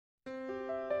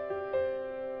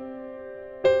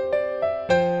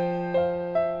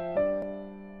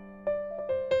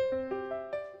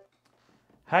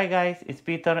Hi guys, it's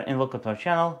Peter and welcome to our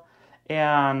channel.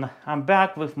 And I'm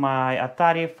back with my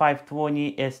Atari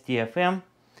 520 ST-FM.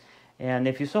 And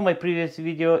if you saw my previous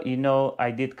video, you know I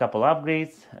did a couple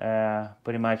upgrades.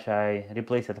 Pretty much I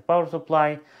replaced the power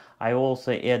supply. I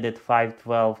also added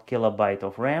 512 kilobyte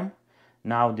of RAM.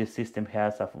 Now this system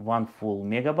has a 1 full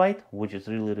megabyte, which is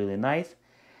really nice.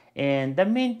 And the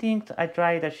main thing I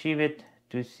tried to achieve it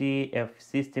to see if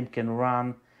system can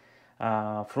run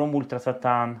from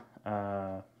UltraSatan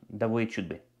the way it should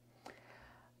be.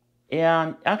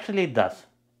 And actually it does.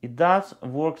 It does,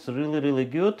 works really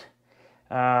good.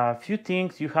 Few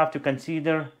things you have to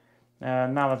consider.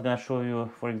 Now I'm going to show you,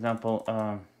 for example,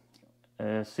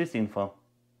 sysinfo.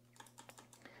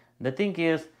 The thing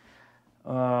is,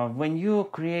 when you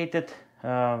created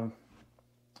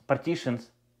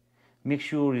partitions, make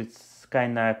sure it's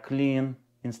kind of clean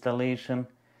installation.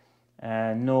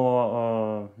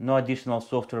 No additional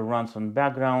software runs on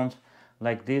background.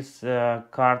 Like this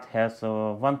card has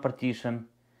one partition,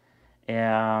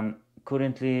 and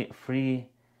currently free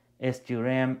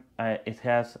ST-RAM it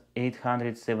has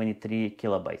 873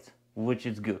 kilobytes, which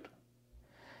is good.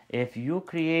 If you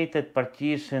created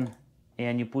partition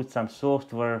and you put some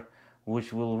software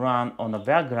which will run on a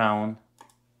background,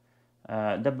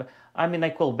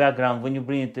 I call background when you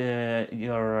bring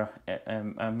your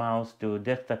mouse to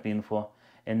desktop info,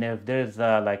 and if there's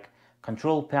like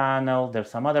control panel, there's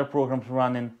some other programs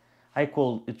running, I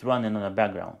call it running on the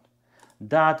background.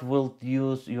 That will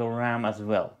use your RAM as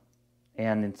well.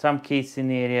 And in some case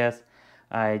scenarios,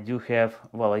 I do have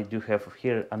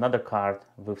here another card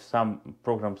with some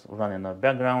programs running on the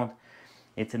background.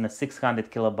 It's in a 600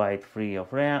 kilobyte free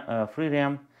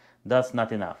RAM. That's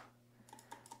not enough.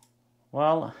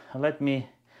 Well, let me,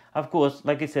 of course,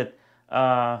 like I said,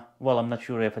 I'm not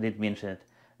sure if I did mention it.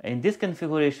 In this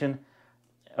configuration,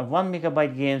 1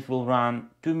 megabyte games will run,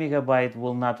 2 megabyte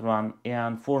will not run,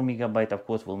 and 4 megabyte of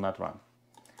course will not run.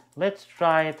 Let's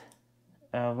try it,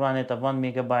 run it a 1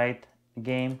 megabyte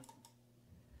game,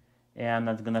 and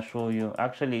that's gonna show you.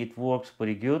 Actually it works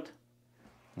pretty good.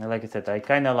 Like I said, I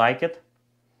kinda like it.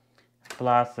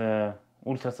 Plus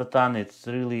UltraSatan, it's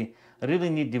really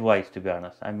neat device, to be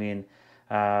honest. I mean,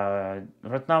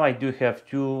 right now I do have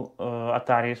two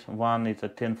Ataris. One is a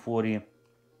 1040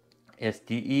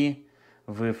 STE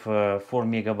with 4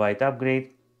 megabyte upgrade,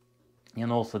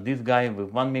 and also this guy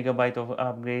with 1 megabyte of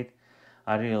upgrade.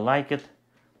 I really like it,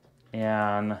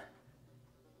 and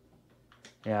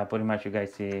yeah, pretty much you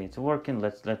guys see it's working.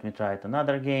 Let me try it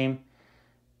another game.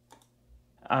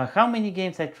 How many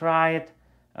games I tried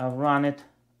run it,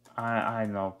 I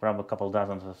don't know, probably a couple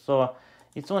dozens or so.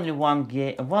 It's only one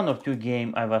or two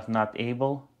game I was not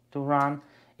able to run,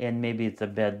 and maybe it's a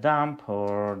bad dump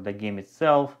or the game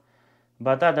itself.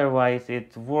 But otherwise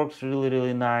it works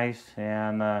really nice,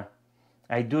 and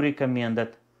I do recommend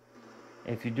that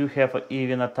if you do have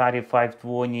even Atari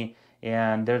 520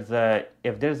 and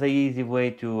if there's a easy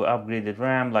way to upgrade the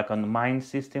RAM, like on mine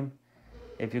system.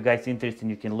 If you guys interested,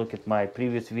 you can look at my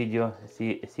previous video,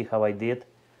 see how I did,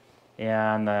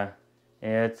 and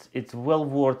it's well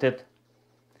worth it.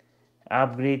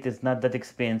 Upgrade is not that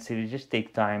expensive, it just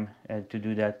take time to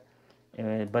do that,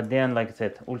 but then, like I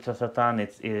said, UltraSatan,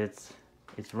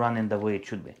 it's running the way it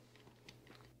should be.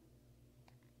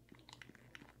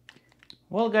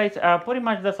 Well guys, pretty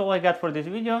much that's all I got for this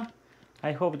video.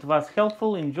 I hope it was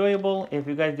helpful, enjoyable. If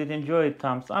you guys did enjoy it,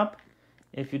 thumbs up.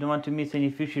 If you don't want to miss any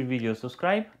future videos,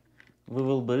 subscribe. We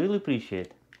will be really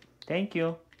appreciate. Thank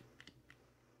you.